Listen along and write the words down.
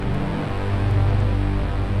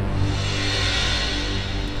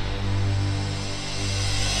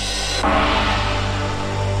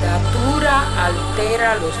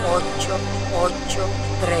altera los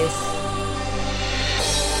 883.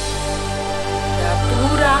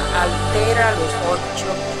 Natura altera los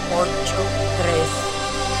 883.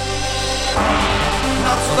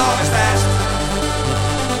 Nord, sud, ovest, est,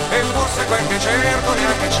 e forse quel che cerco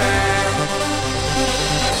neanche c'è.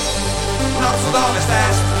 Nord, sud, ovest,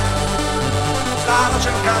 est, stavo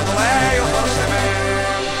cercando lei o forse me.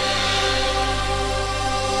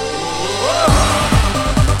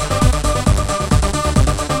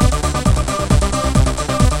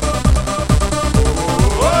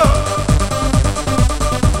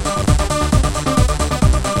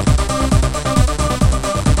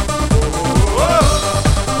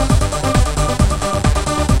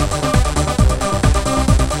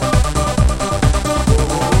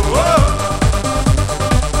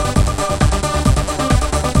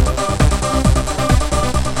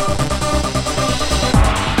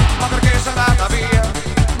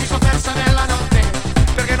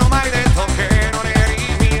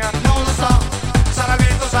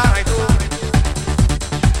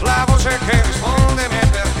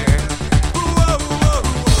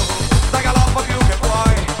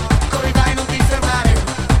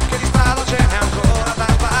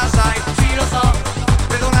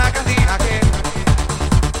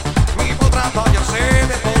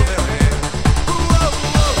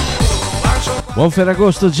 Buon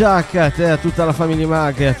Ferragosto Jack, a te, a tutta la famiglia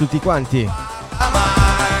Mag e a tutti quanti.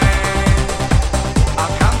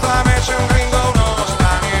 Accanto a me c'è un gringo, uno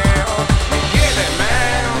straniero, mi chiede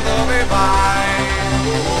me dove vai.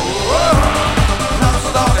 Nord,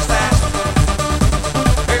 sud, ovest, est,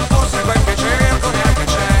 e forse quel che cerco neanche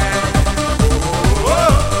c'è.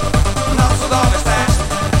 Nord, sud, ovest, est,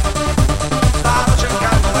 stavo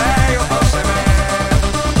cercando lei o forse me.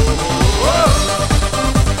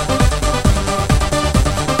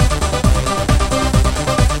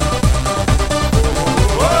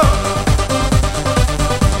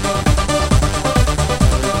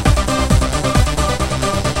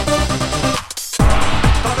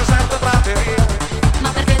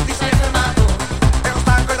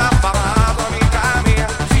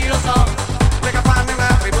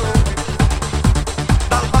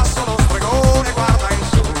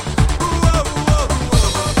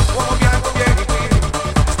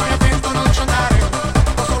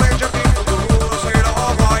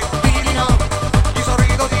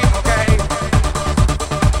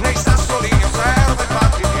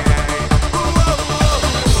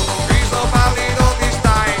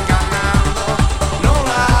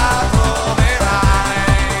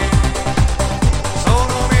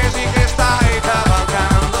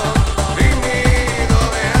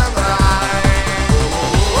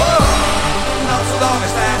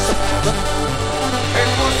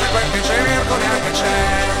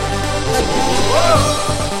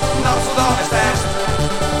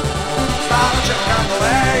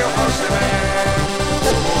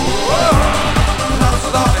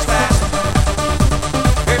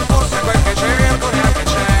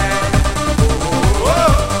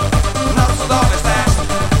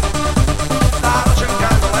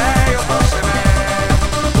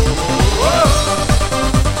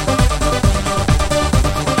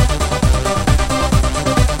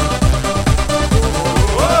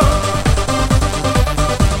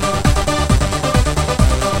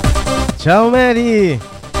 Ciao Mary!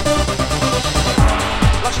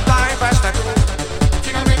 La città è in festa e tu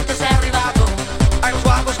finalmente sei arrivato. Hai lo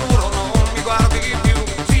sguardo scuro, non mi guardi più.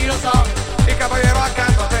 Sì, lo so, il cavaliere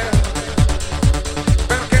accanto a te,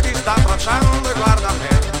 perché ti sta abbracciando e guarda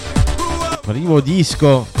me. Primo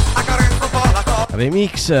disco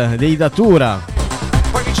remix dei Datura.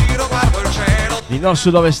 Poi mi giro, guardo il cielo. Di Nord,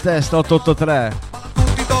 Sud, Ovest, Est 883.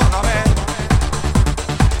 Tutti torno a me,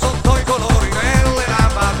 sotto i colori delle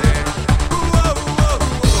lampade.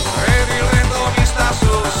 Ed il vento mi sta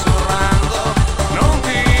sussurrando, non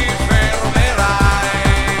ti fermerai.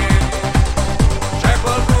 C'è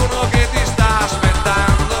qualcuno che ti sta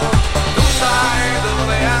aspettando, tu sai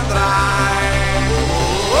dove andrai.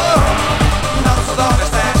 Nord, Sud,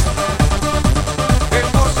 Ovest, Est, e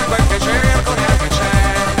forse quel che cerco neanche c'è.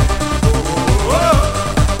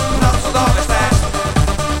 Nord, Sud, Ovest, Est,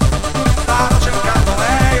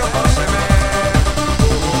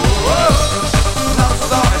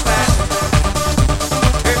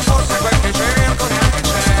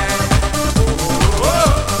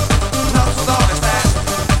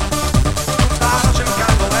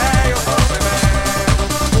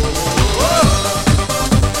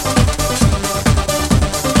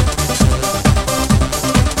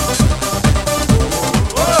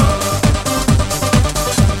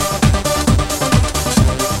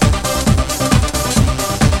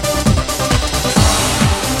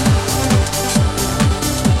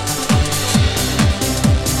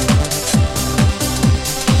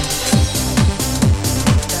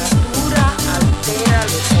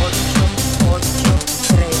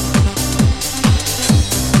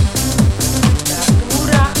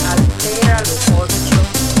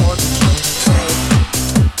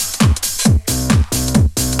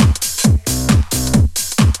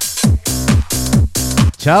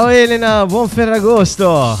 Ciao Elena, buon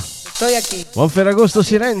Ferragosto. Estoy aquí. Buon Ferragosto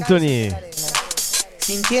Sir Anthony.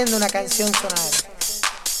 Sintiendo una canción sonar,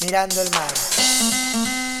 mirando el mar.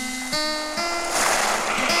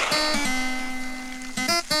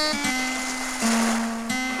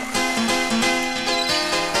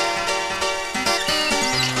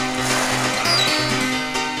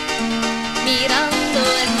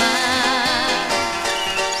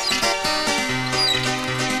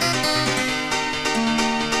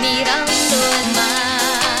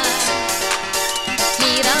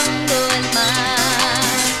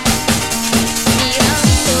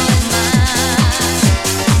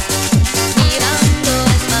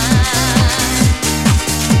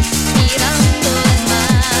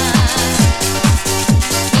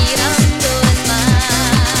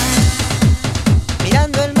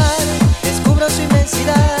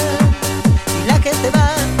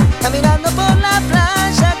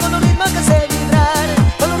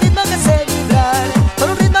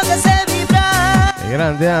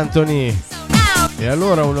 Grande Anthony. E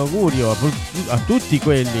allora un augurio a tutti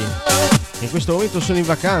quelli che in questo momento sono in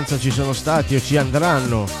vacanza, ci sono stati o ci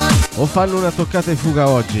andranno o fanno una toccata e fuga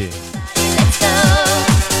oggi.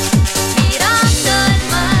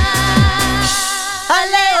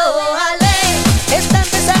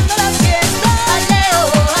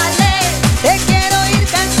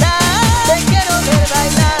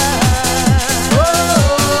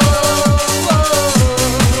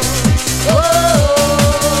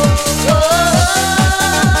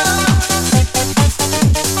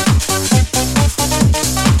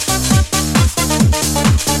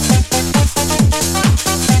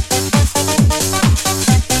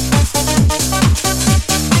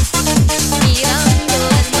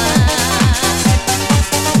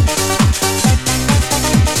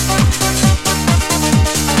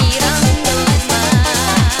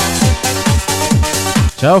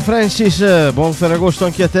 Ciao Francis, buon Ferragosto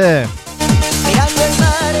anche a te. Mirando el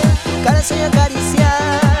mar, tu cara sueño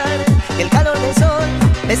acariciar, el calor del sol,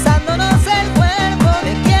 besándonos el cuerpo,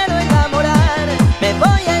 me quiero enamorar, me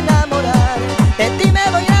voy a enamorar, de ti me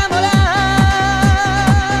voy a enamorar.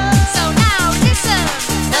 So now listen,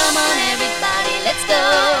 come on everybody, let's go,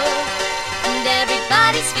 and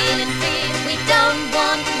everybody's feeling free, we don't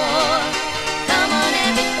want more. Come on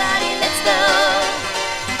everybody, let's go,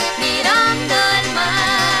 mirando el mar.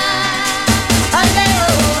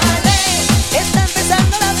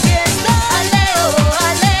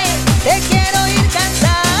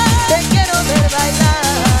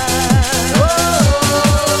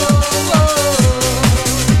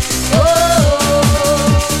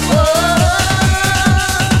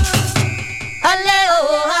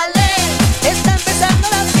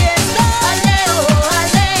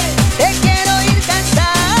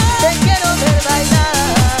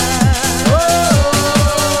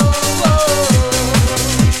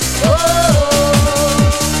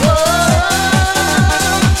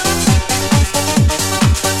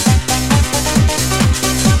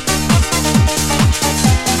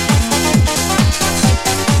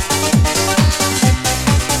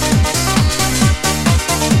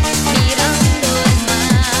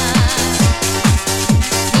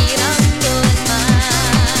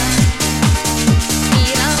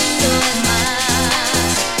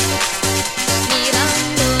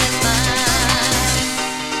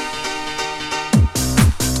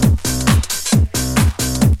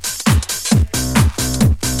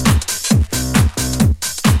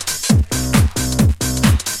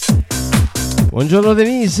 Buongiorno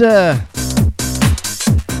Denise.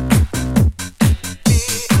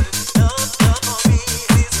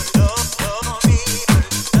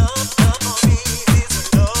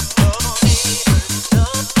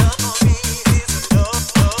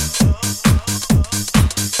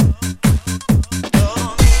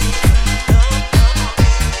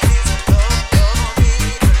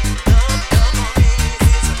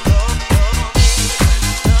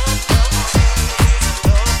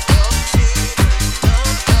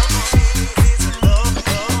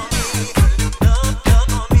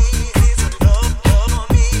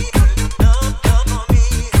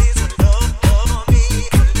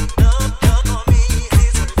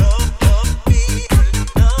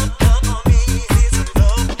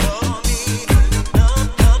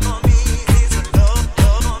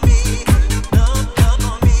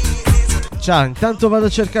 Ciao, intanto vado a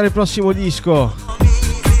cercare il prossimo disco.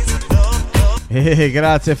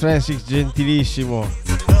 Grazie Francis, gentilissimo.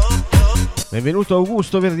 Benvenuto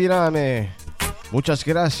Augusto Verdirame. Muchas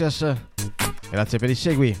gracias. Grazie per il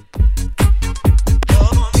segui.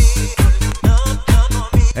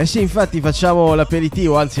 Eh sì, infatti facciamo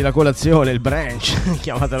l'aperitivo, anzi la colazione, il brunch,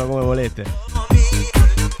 chiamatelo come volete.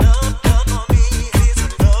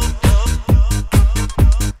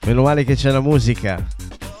 Meno male che c'è la musica.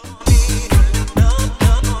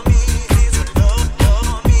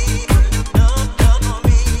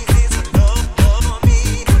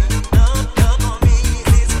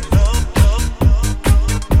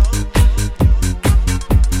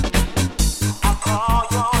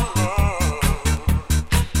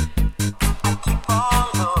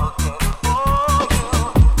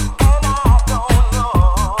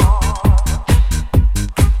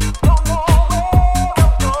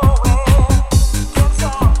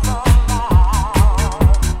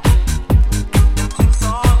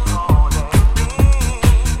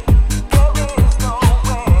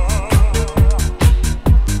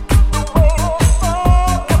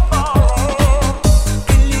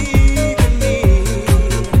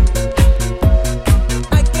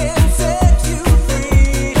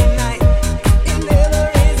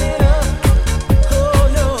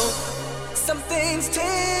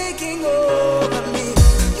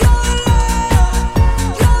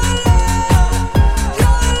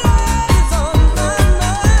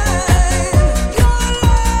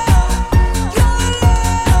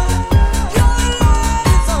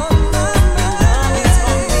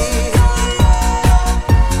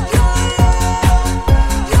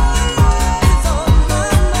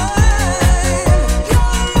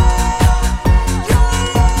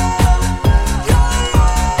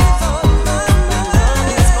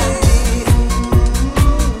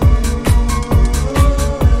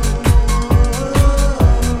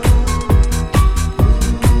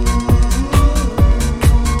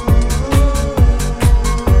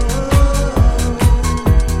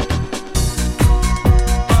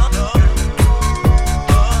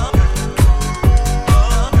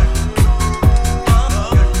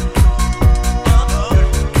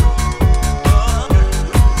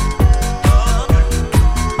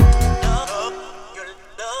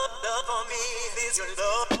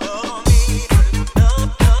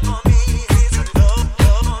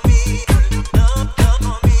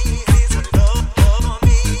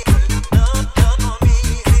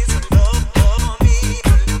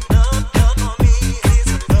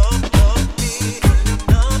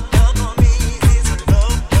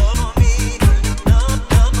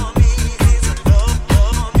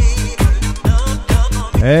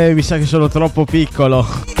 Mi sa che sono troppo piccolo.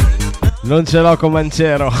 Non ce l'ho con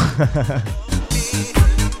Mancero.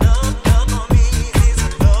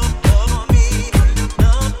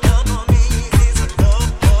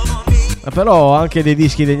 Ma però ho anche dei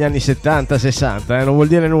dischi degli anni 70-60, non vuol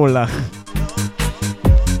dire nulla.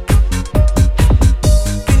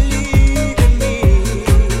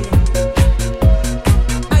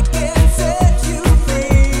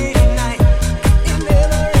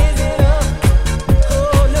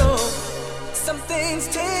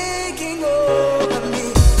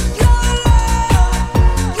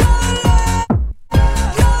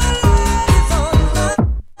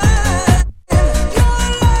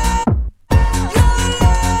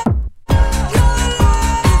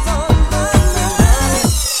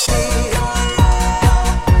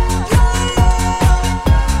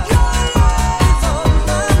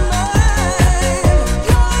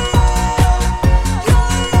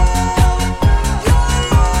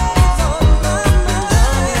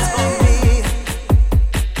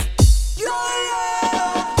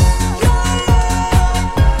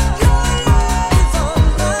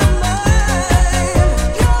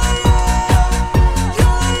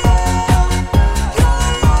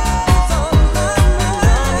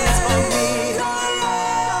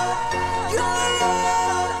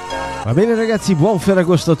 Va bene ragazzi, buon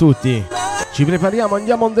Ferragosto a tutti. Ci prepariamo,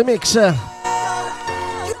 andiamo on the mix.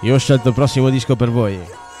 Io ho scelto il prossimo disco per voi.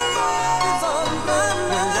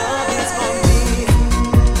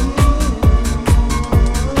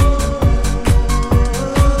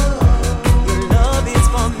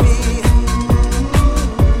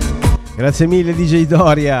 Grazie mille DJ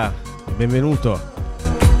Doria, benvenuto.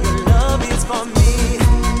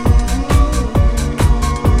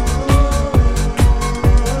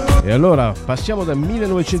 E allora passiamo dal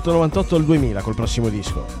 1998 al 2000 col prossimo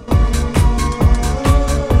disco.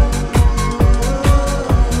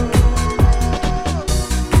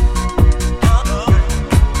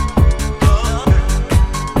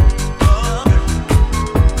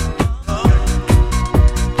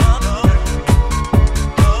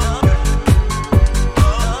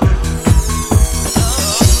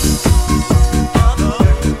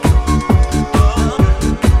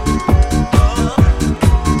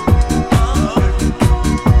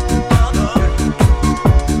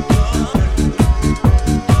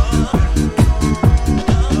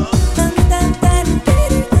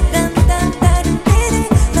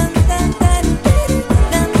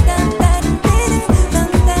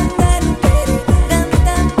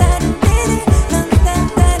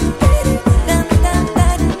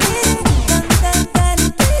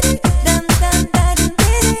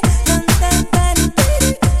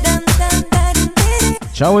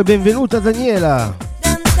 Ciao e benvenuta Daniela.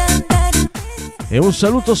 E un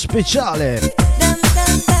saluto speciale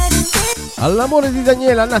all'amore di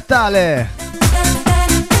Daniela a Natale.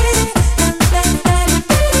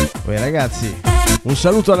 Poi ragazzi, un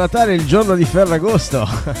saluto a Natale il giorno di Ferragosto.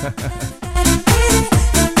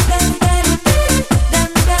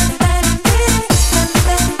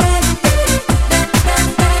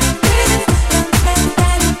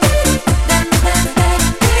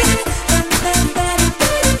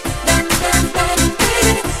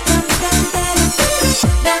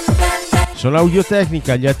 Sono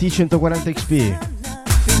Audiotecnica, gli AT140 XP.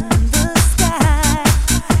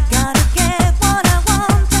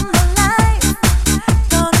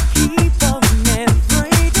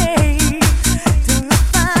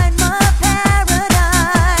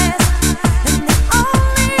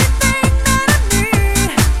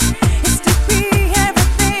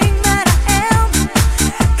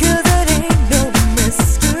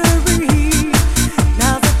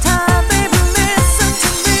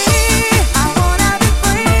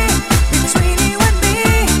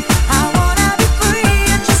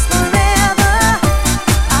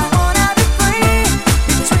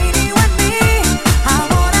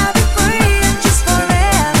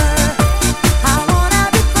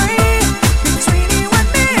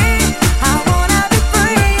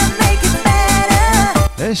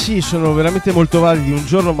 Sì, sono veramente molto validi. Un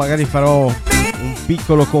giorno magari farò un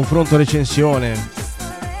piccolo confronto recensione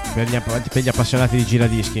per gli appassionati di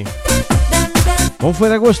giradischi. Buon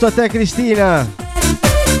Ferragosto a te Cristina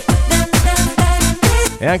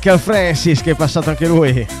e anche al Francis che è passato anche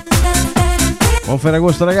lui. Buon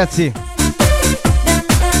Ferragosto ragazzi.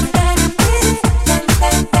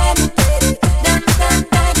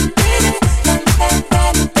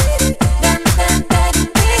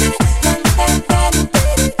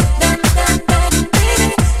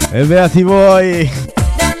 E beati voi.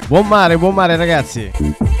 Buon mare ragazzi.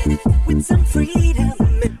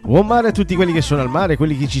 Buon mare a tutti quelli che sono al mare,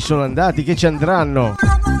 quelli che ci sono andati, che ci andranno,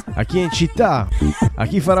 a chi è in città, a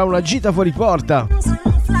chi farà una gita fuori porta,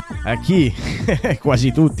 a chi,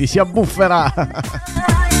 quasi tutti, si abbufferà.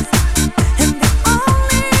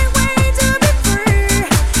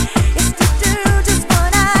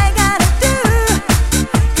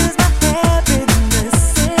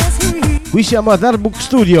 Qui siamo ad Artbook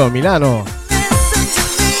Studio, Milano.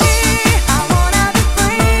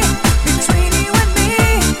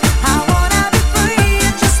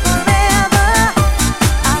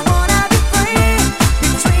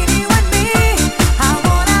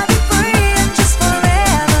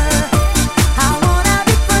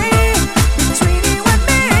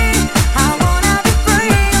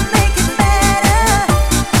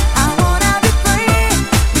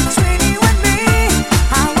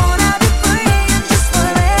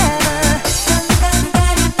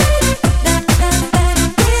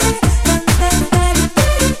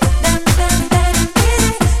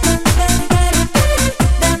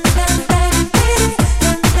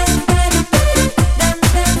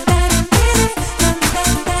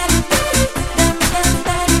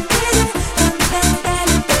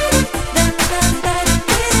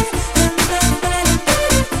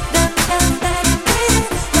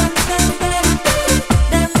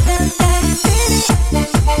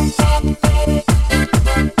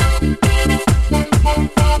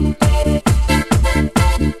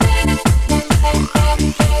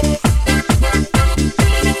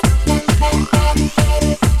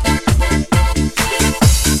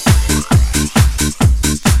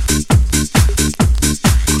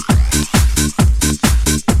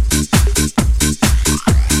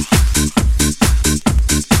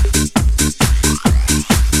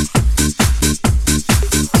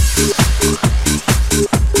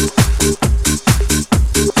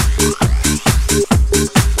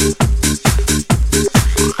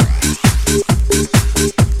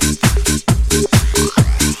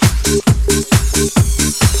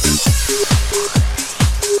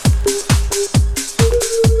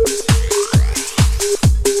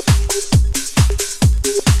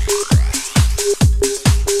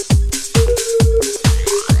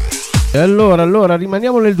 E allora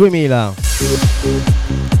rimaniamo nel 2000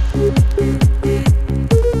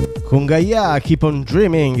 con Gaia, Keep on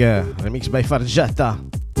Dreaming, remix by Fargetta.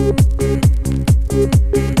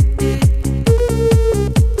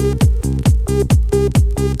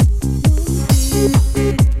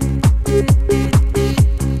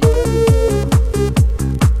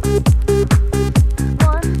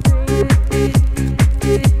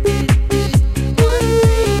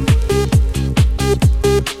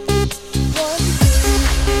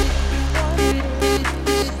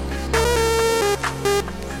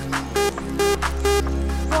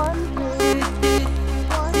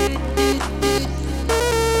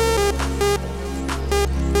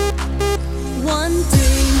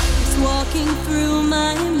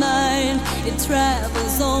 it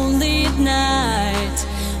travels only at night.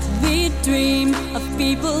 We dream of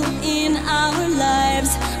people in our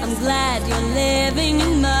lives. I'm glad you're living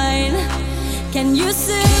in mine. Can you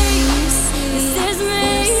see this is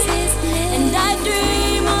me? And I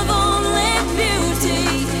dream of only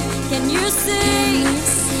beauty. Can you see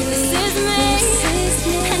this is me?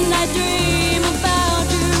 And I dream about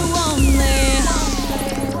you only.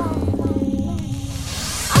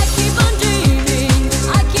 I keep on dreaming,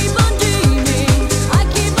 I keep on dreaming, I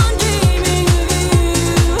keep on dreaming of you.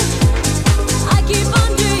 I keep on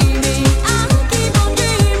dreaming, I keep on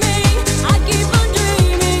dreaming, I keep on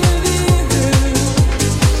dreaming of you.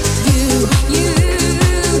 You,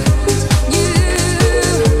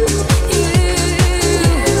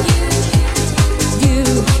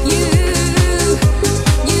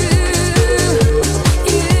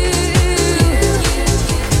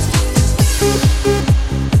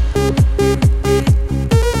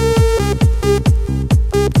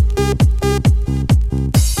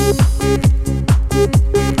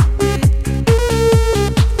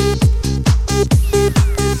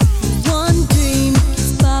 one dream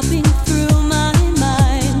keeps popping through my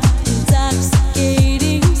mind,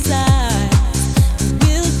 intoxicating sighs.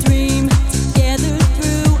 We'll dream together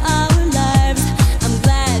through our lives. I'm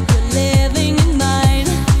glad you're living in mine.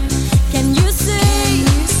 Can you see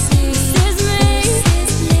this is me?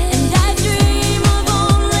 And I dream of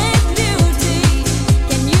only beauty.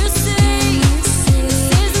 Can you see this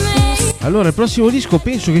is me? Allora, il prossimo disco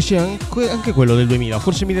penso che sia anche quello del 2000,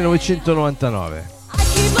 forse 1999. I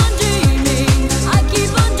keep on dreaming, I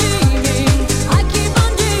keep on dreaming, I keep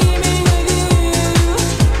on dreaming of you.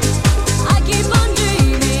 I keep on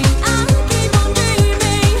dreaming, I keep on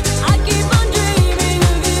dreaming, I keep on dreaming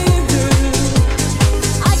of you.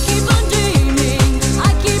 I keep on dreaming,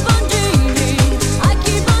 I keep on dreaming, I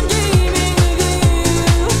keep on dreaming of you.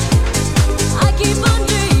 I keep on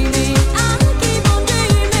dreaming, I keep on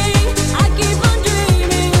dreaming, I keep on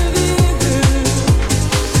dreaming of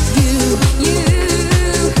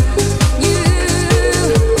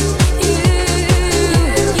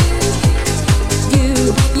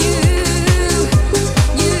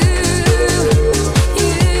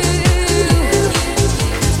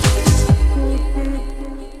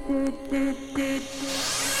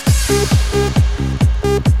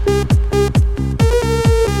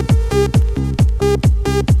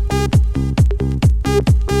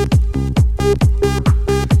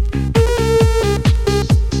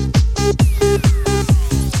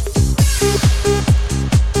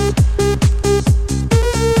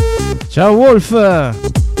Ciao Wolf!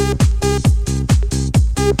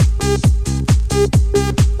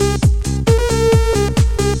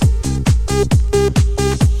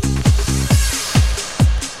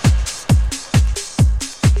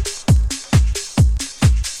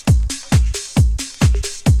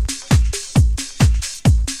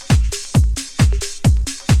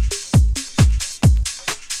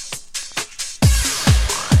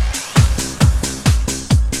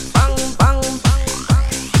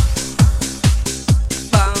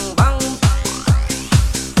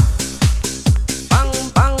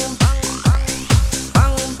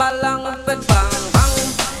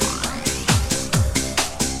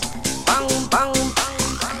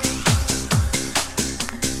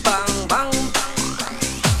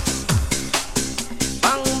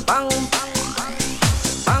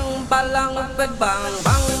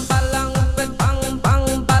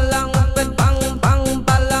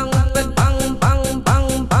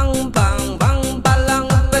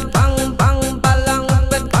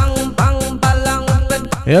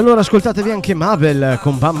 E allora ascoltatevi anche Mabel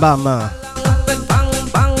con Bam Bam.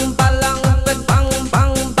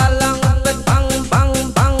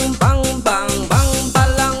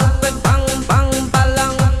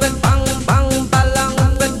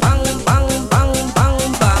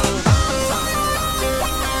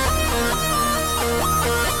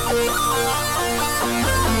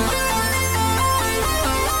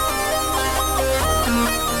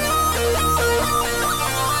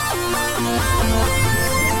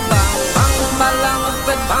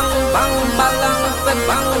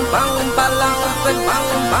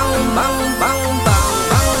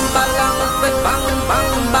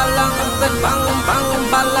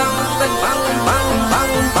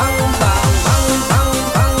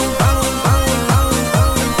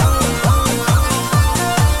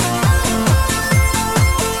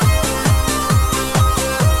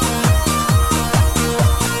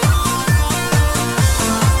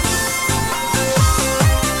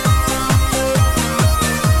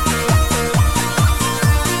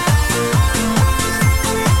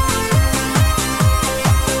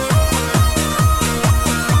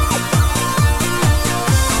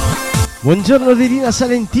 Buongiorno Delina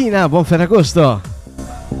Salentina, buon Ferragosto.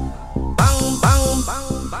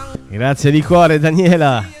 Grazie di cuore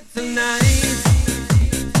Daniela.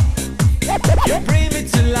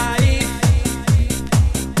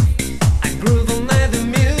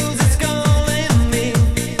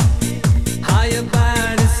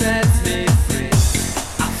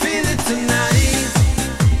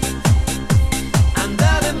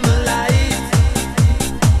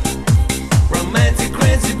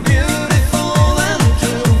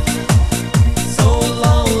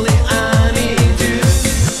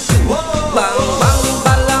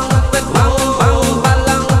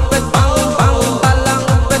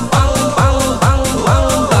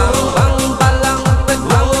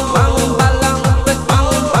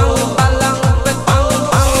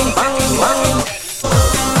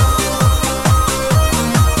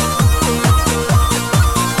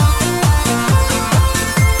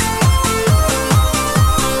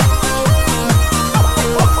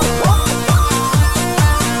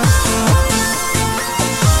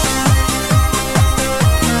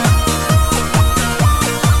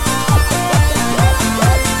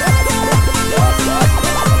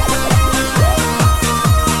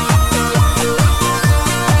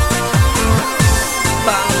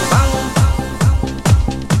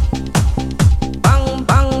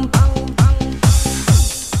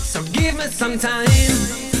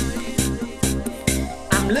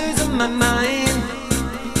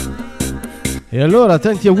 E allora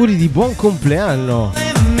tanti auguri di buon compleanno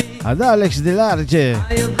ad Alex Delarge,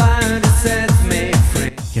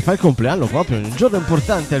 che fa il compleanno proprio in un giorno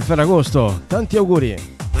importante, il Ferragosto. Tanti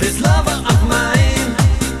auguri.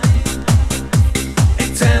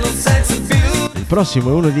 Il prossimo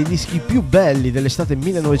è uno dei dischi più belli dell'estate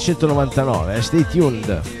 1999, stay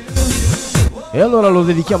tuned. E allora lo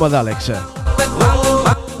dedichiamo ad Alex,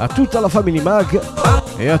 a tutta la Family Mag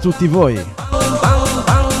e a tutti voi.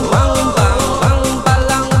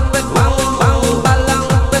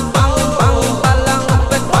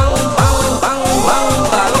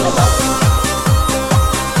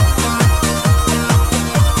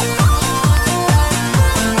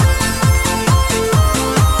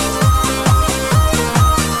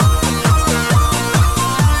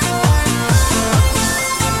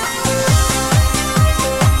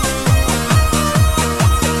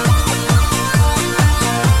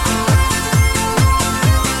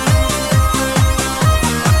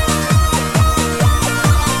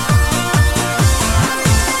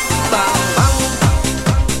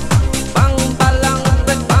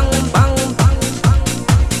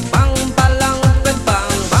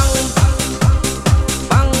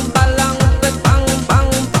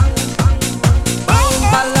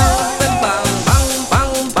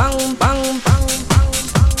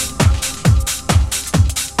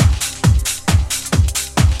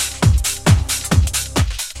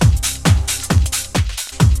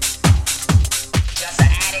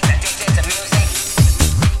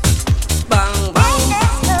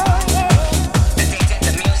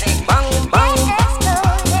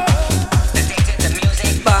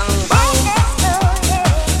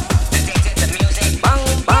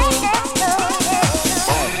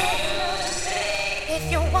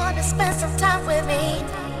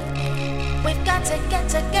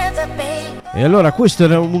 E allora questo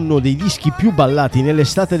era uno dei dischi più ballati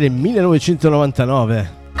nell'estate del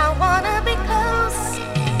 1999.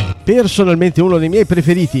 Personalmente uno dei miei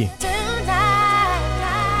preferiti.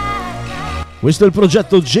 Questo è il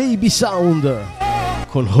progetto JB Sound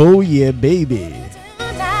con Oh Yeah Baby.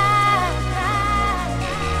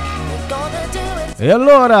 E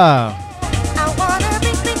allora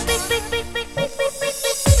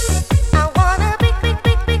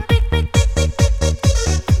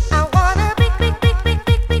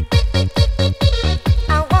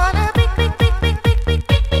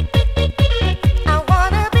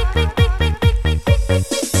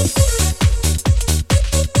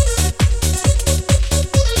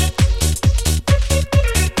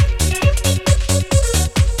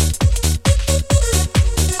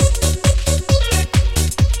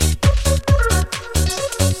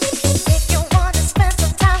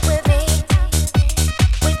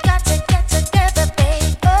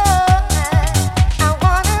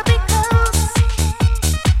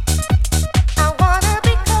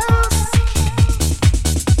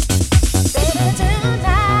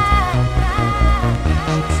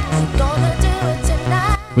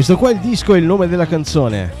questo qua è il disco e il nome della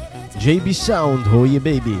canzone, JB Sound, Oh Yeah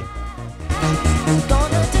Baby.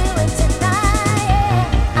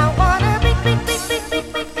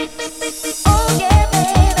 Oh yeah.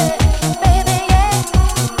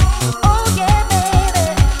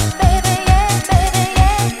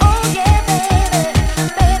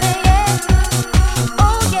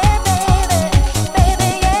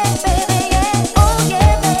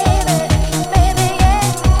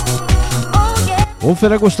 Buon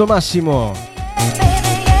Ferragosto Massimo.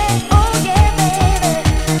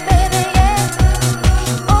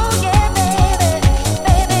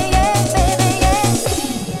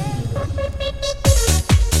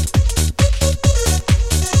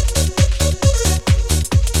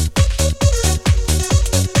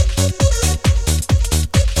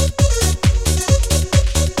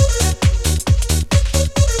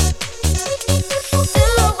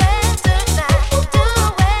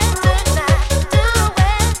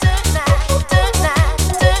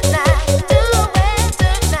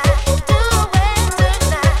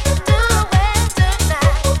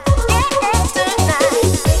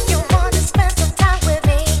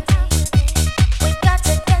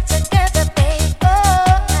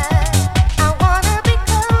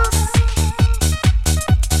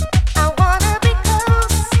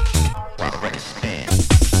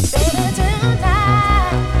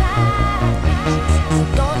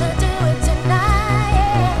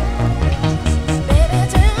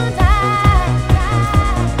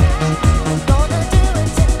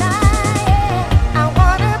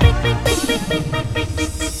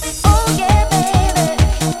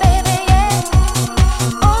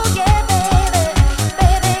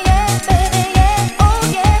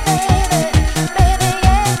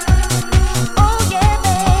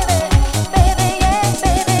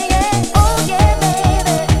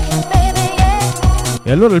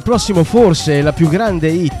 E allora il prossimo forse è la più grande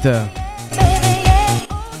hit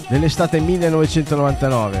dell'estate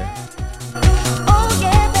 1999.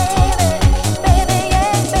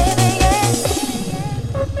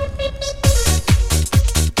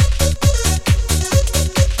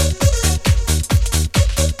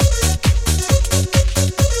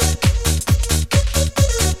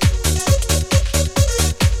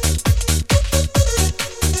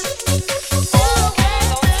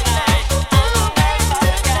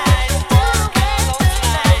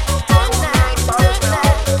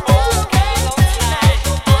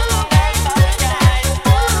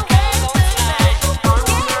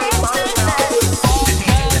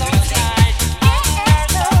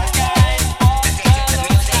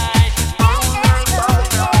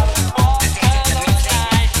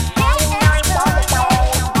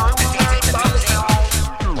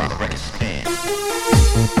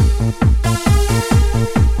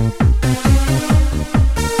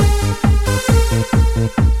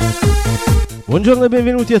 Buongiorno e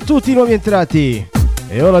benvenuti a tutti i nuovi entrati.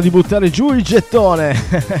 È ora di buttare giù il gettone.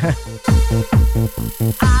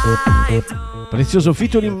 Prezioso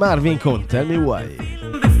featuring Marvin con Tell Me Why.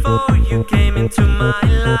 Before you came into my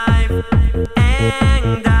life,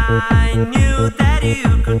 and I knew that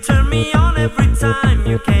you could turn me on every time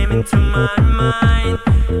you came into my mind.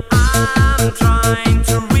 I'm trying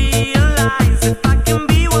to realize if I can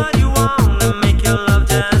be what you want and make your love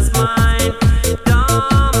just mine.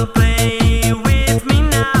 Don't play with me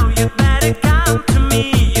now, you better come to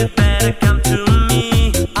me, you better come to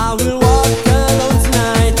me. I will walk alone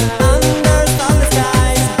tonight under starry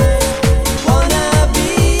skies. Wanna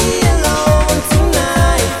be alone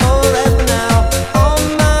tonight, forever now. On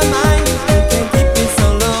my mind, you can keep me so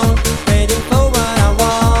long, waiting for what I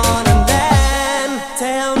want, and then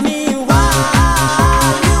tell me why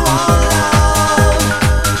you want love,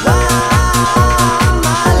 why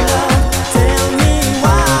my love. Tell me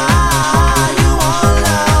why you want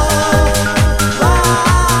love, why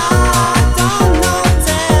I don't know.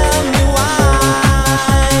 Tell me why.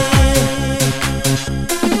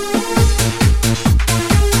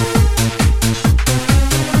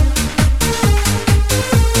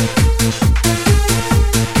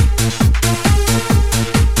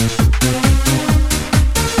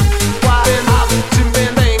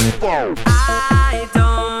 I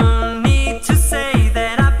don't need to say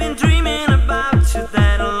that I've been dreaming about you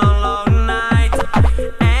that long, long night,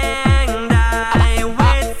 and I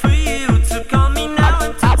wait for you to call me now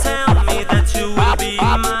and to tell me that you will be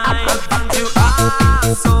mine. You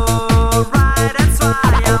are so right, that's why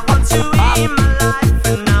I want you in my life,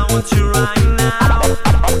 and I want you right now.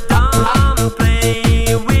 Don't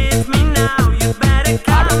play with me now, you better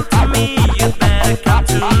come to me, you better come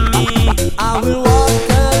to me. I will walk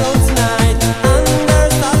alone tonight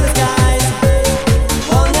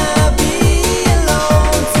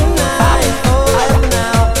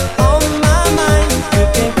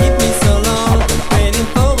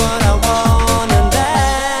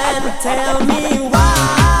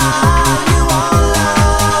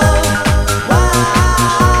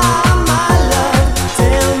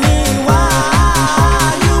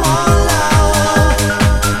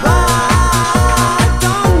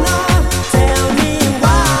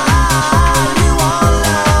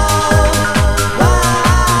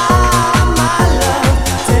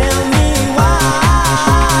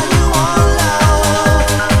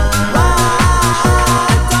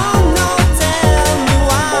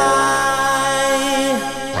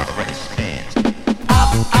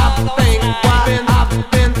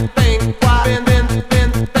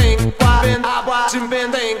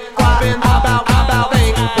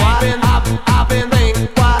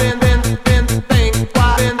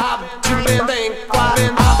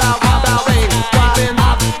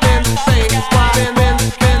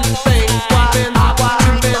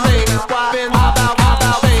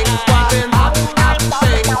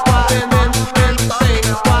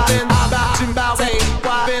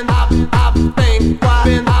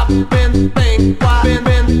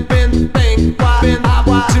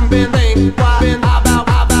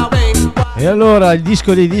allora il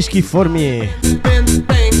disco dei dischi Formi,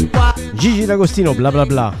 Gigi D'Agostino, bla bla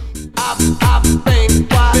bla.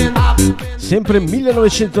 Sempre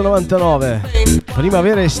 1999,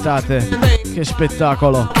 primavera e estate, che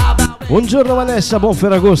spettacolo. Buongiorno Vanessa, buon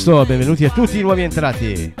Ferragosto, benvenuti a tutti i nuovi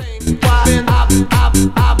entrati.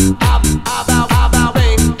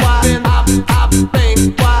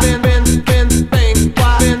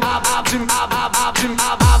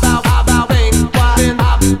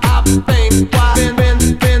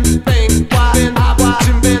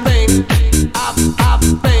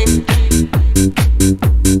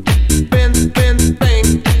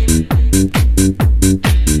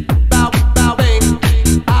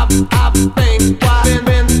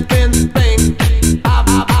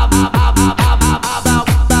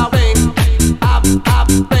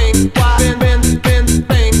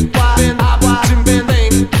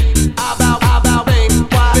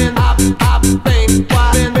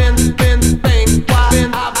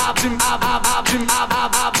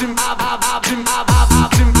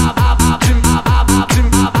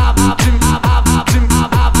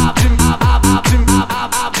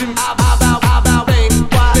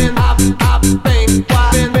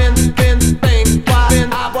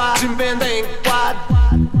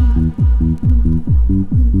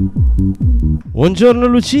 Buongiorno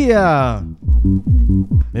Lucia,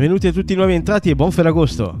 benvenuti a tutti i nuovi entrati e buon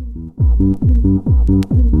Ferragosto.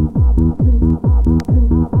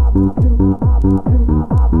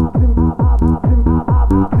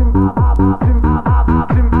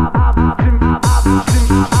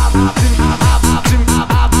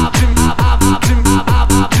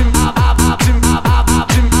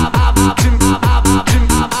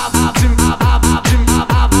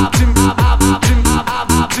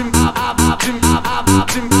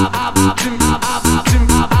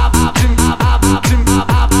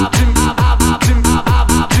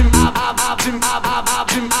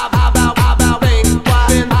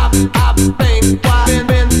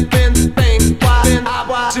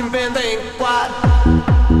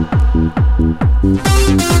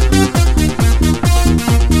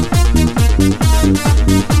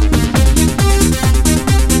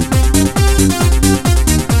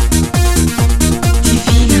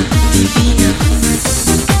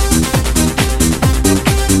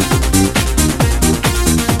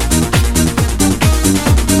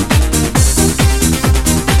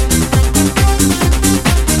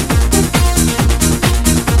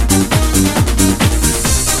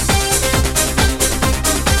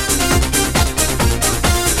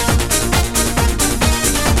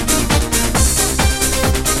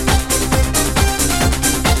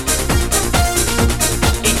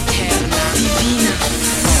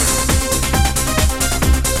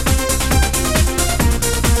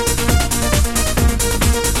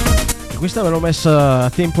 Questa me l'ho messa a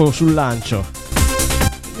tempo sul lancio.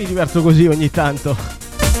 Mi diverto così ogni tanto.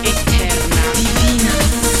 Eterna, divina.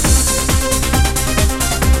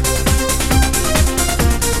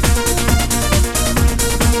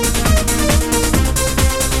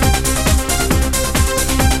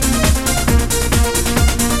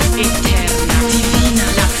 Eterna, divina.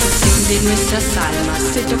 La fusión de nuestras almas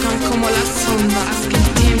se tocan como la sombra. Haz que el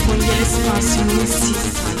tiempo y el espacio no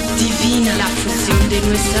existan. Divina, la fusión de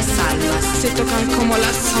nuestras almas se tocan como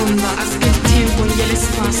la sombra, haz que el tiempo y el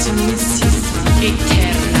espacio no existan.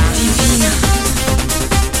 Eterna, divina.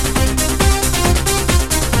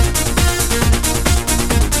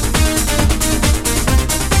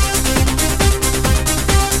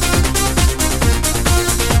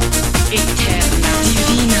 Eterna,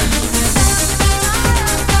 divina.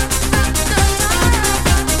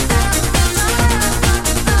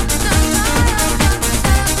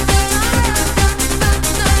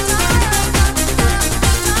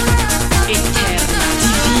 Eterna,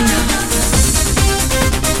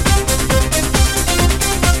 divina.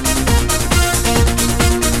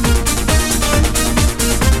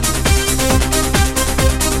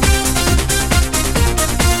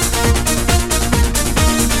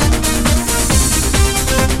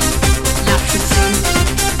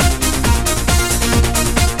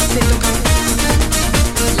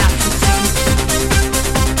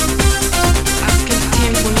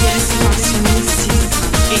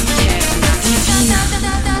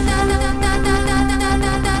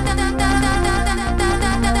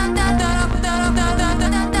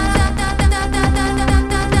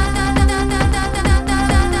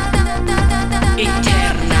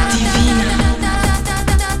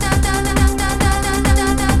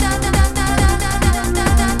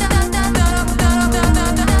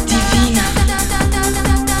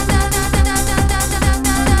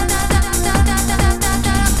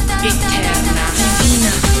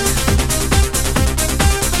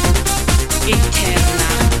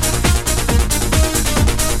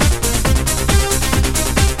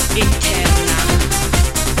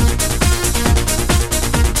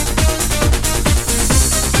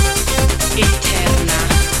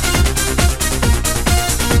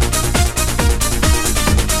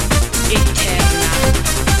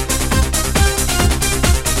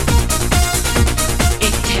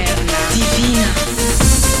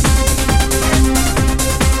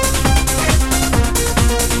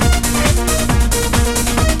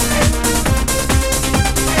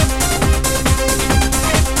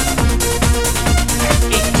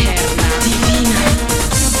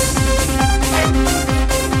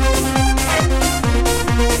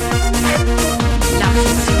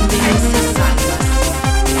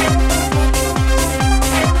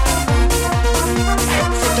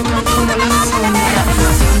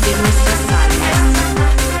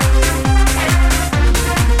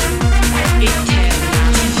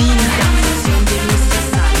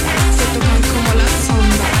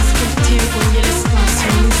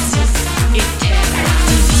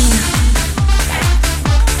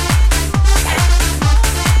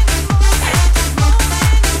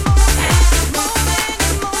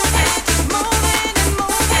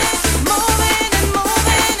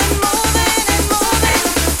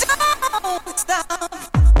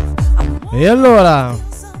 E allora,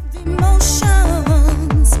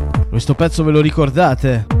 questo pezzo ve lo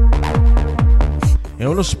ricordate? È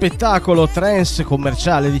uno spettacolo trance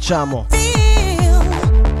commerciale, diciamo.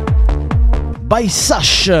 By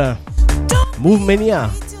Sash, Move Mania.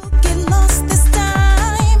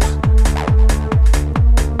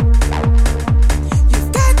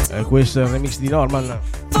 E questo è il remix di Norman.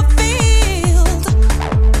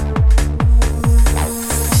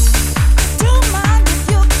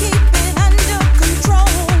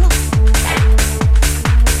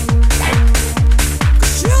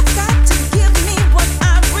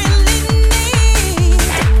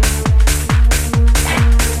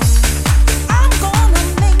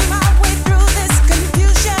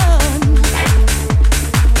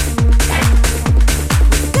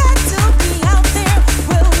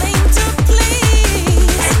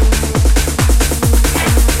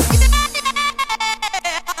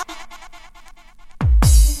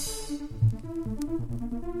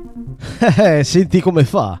 Senti come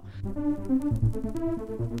fa.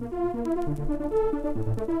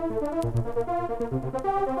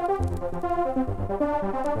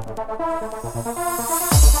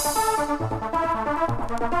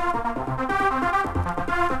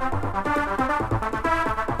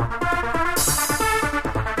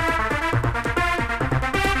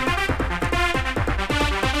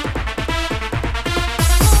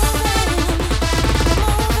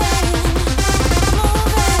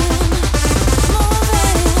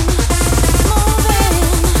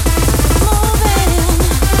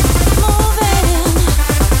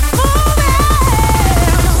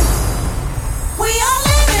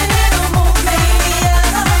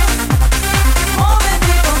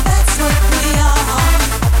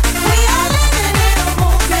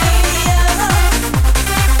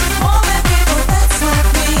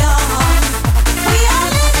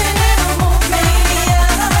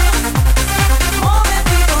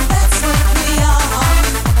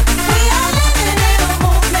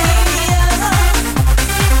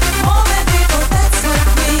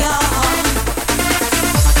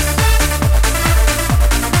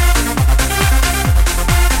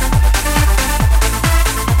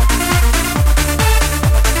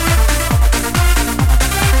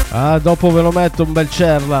 Ah, dopo ve lo metto un bel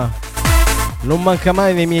cerla. Non manca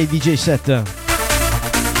mai nei miei DJ set.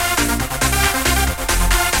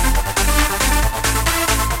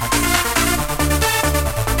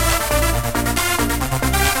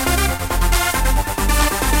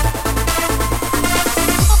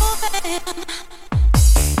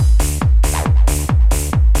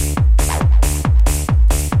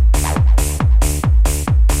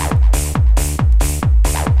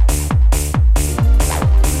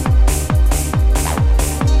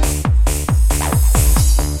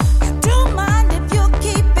 Do my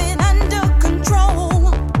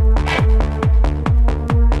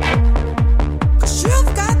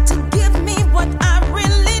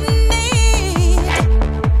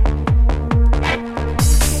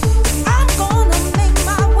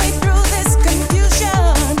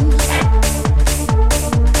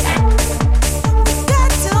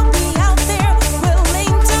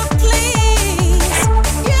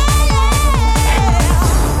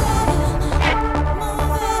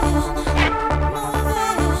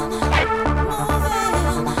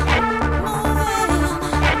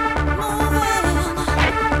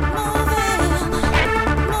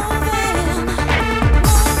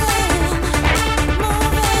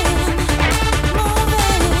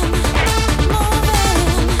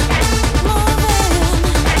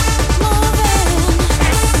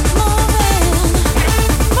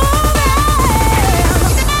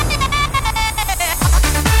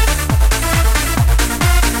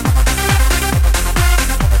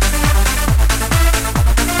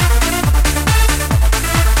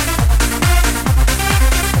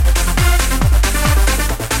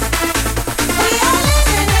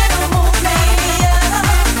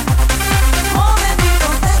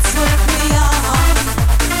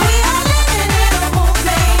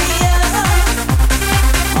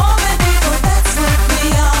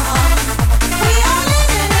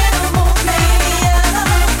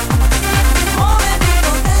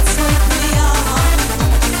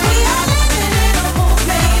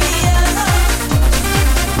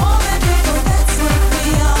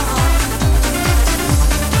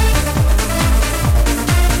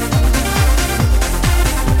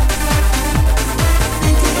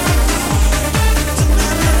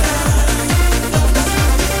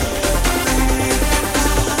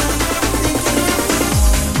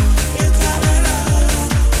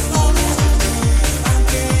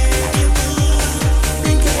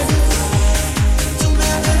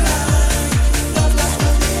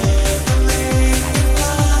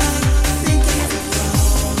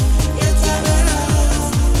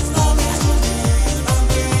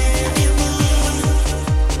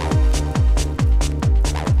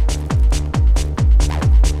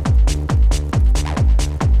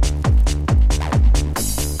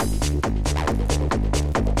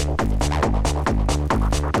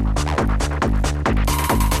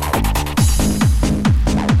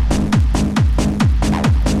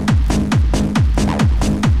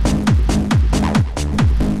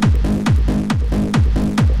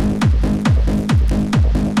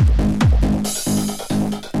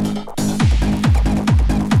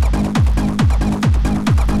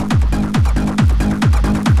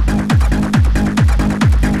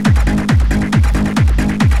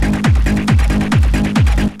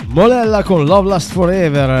Molella con Love Last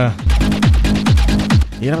Forever,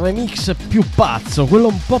 il remix più pazzo, quello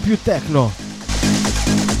un po' più techno.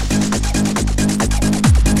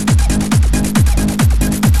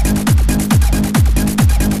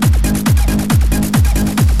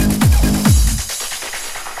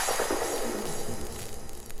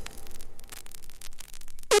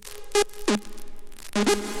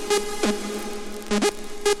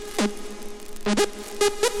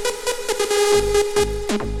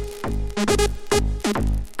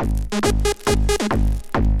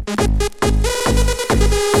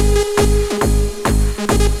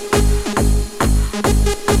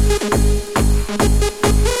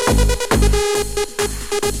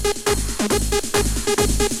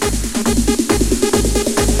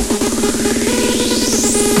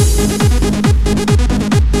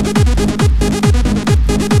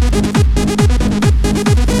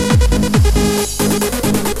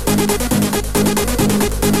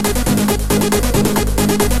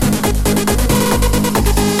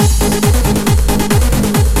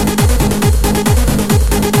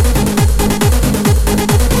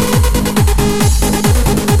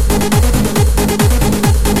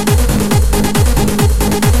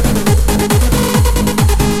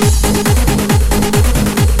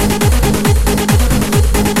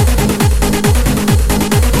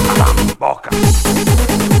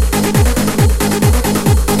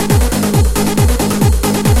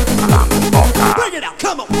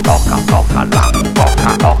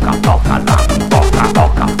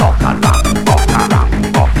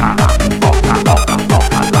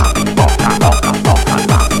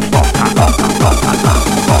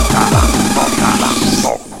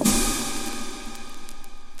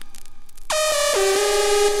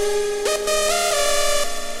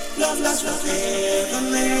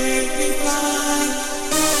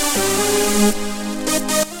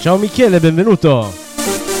 Ciao Michele, benvenuto.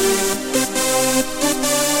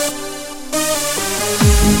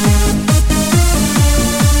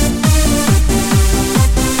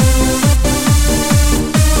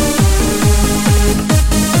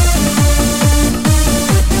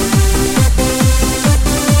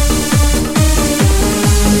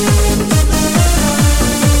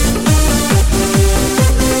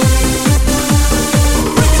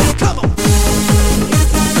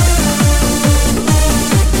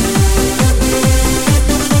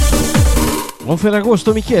 Buon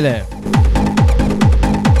Ferragosto Michele.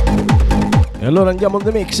 E allora andiamo on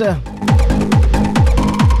the mix.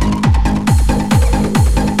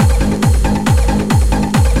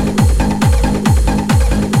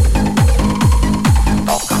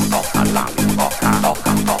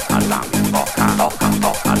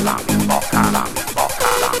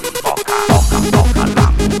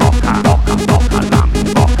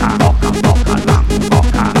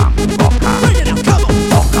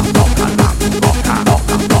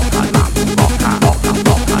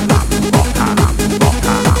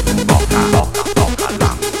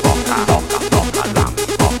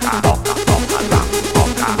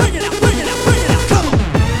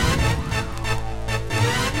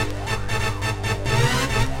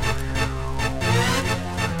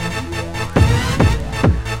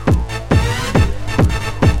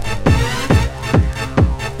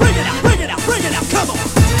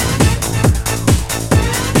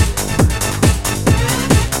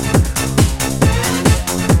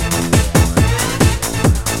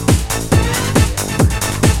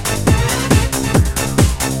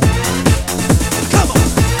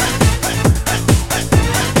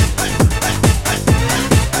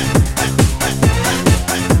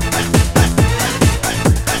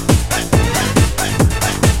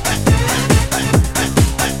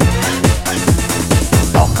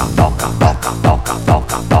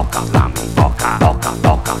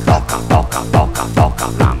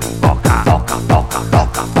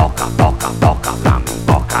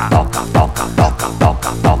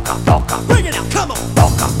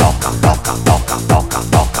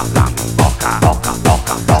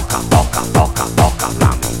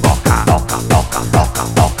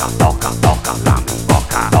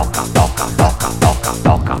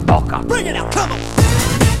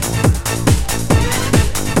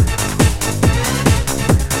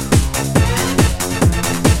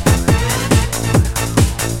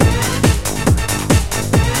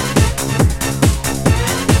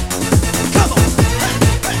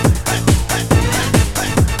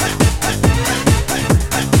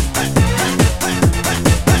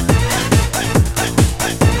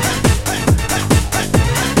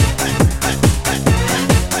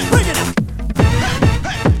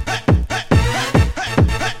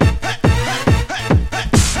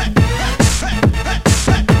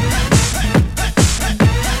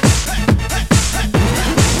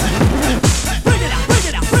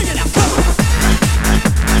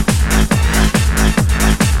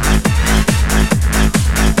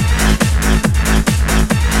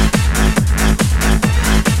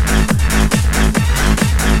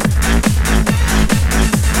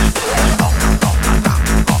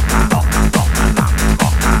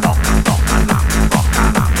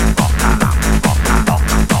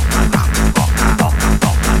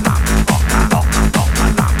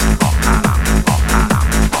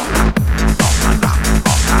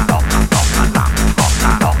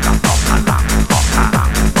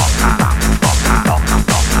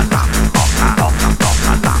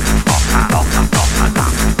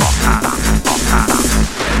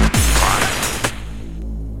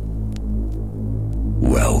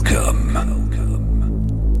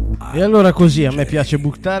 E allora così a me piace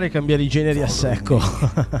buttare e cambiare i generi a secco.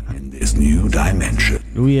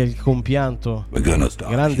 Lui è il compianto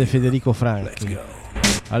grande Federico Franchi.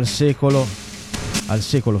 Al secolo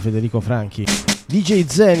Federico Franchi. DJ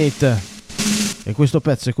Zenith. E questo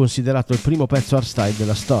pezzo è considerato il primo pezzo hardstyle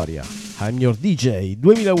della storia. I'm Your DJ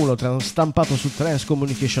 2001, stampato su Trans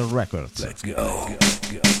Communication Records. Let's go.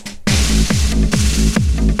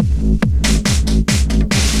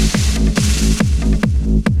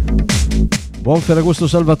 Buon Ferragosto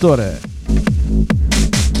Salvatore.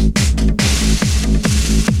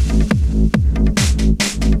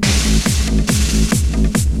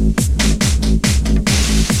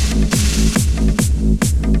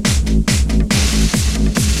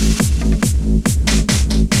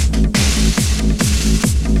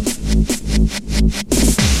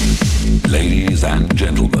 Ladies and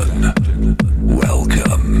gentlemen,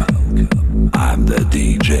 welcome. I'm the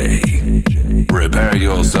DJ. Prepare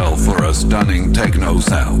yourself for a stunning techno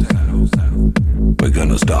sound. We're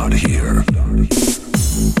gonna start here.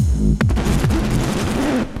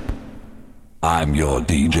 I'm your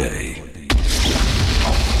DJ.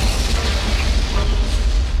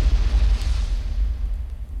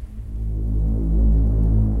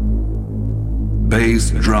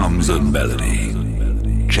 Bass, drums, and melody.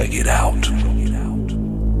 Check it out.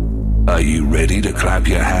 Are you ready to clap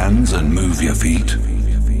your hands and move your feet?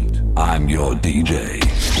 I'm your DJ.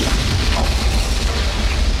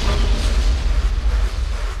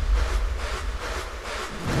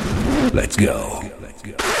 Let's go.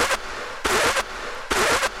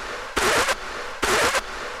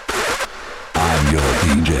 I'm your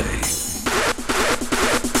DJ.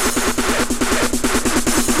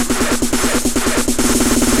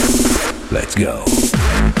 Let's go.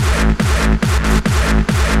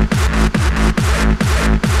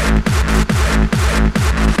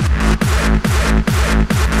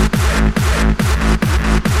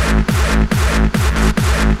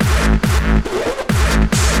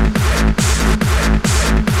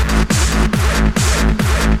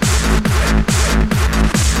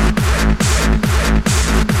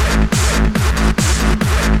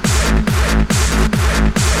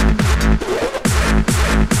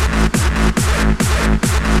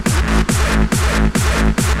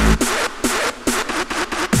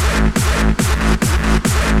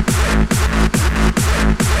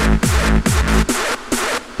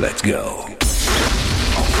 Let's go.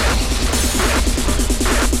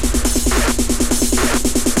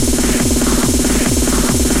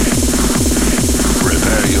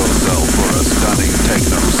 Prepare yourself for a stunning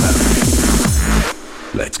techno sound.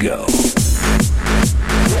 Let's go.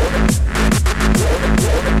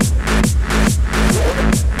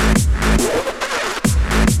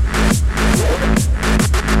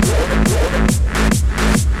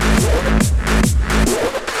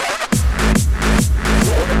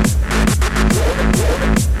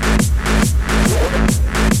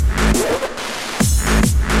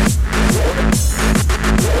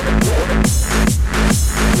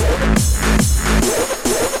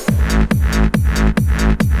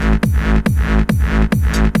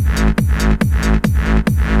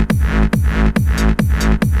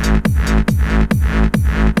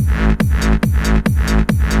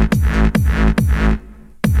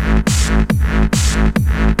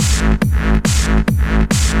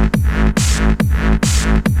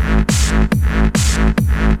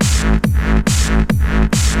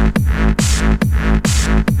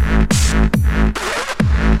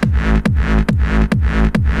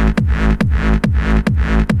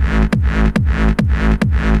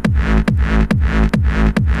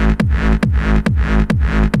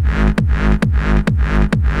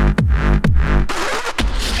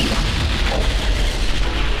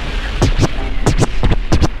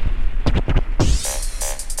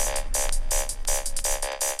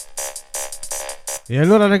 E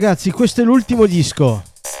allora ragazzi, questo è l'ultimo disco.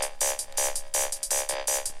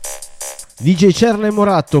 DJ Cerna e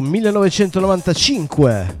Moratto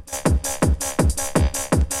 1995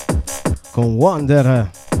 con Wonder.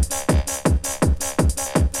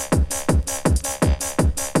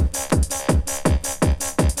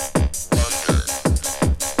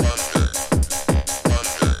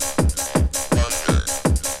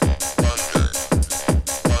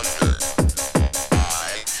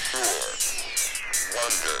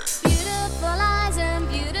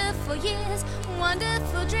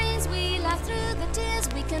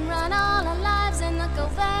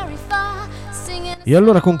 E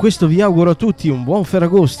allora con questo vi auguro a tutti un buon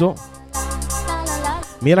Ferragosto.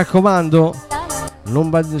 Mi raccomando, non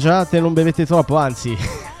mangiate, non bevete troppo, anzi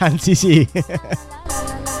sì.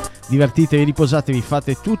 Divertitevi, riposatevi,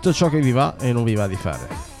 fate tutto ciò che vi va e non vi va di fare.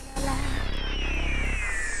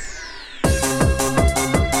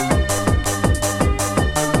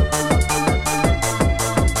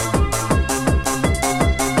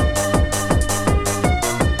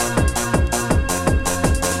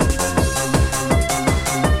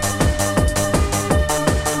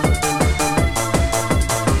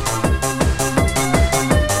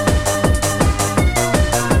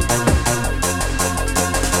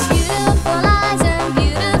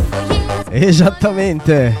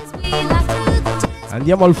 Esattamente.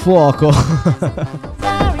 Andiamo al fuoco.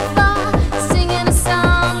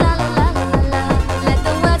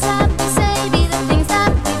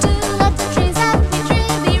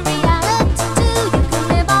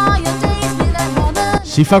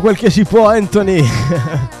 Si fa quel che si può, Anthony.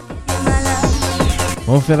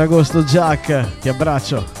 Buon Ferragosto, Jack. Ti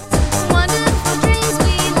abbraccio.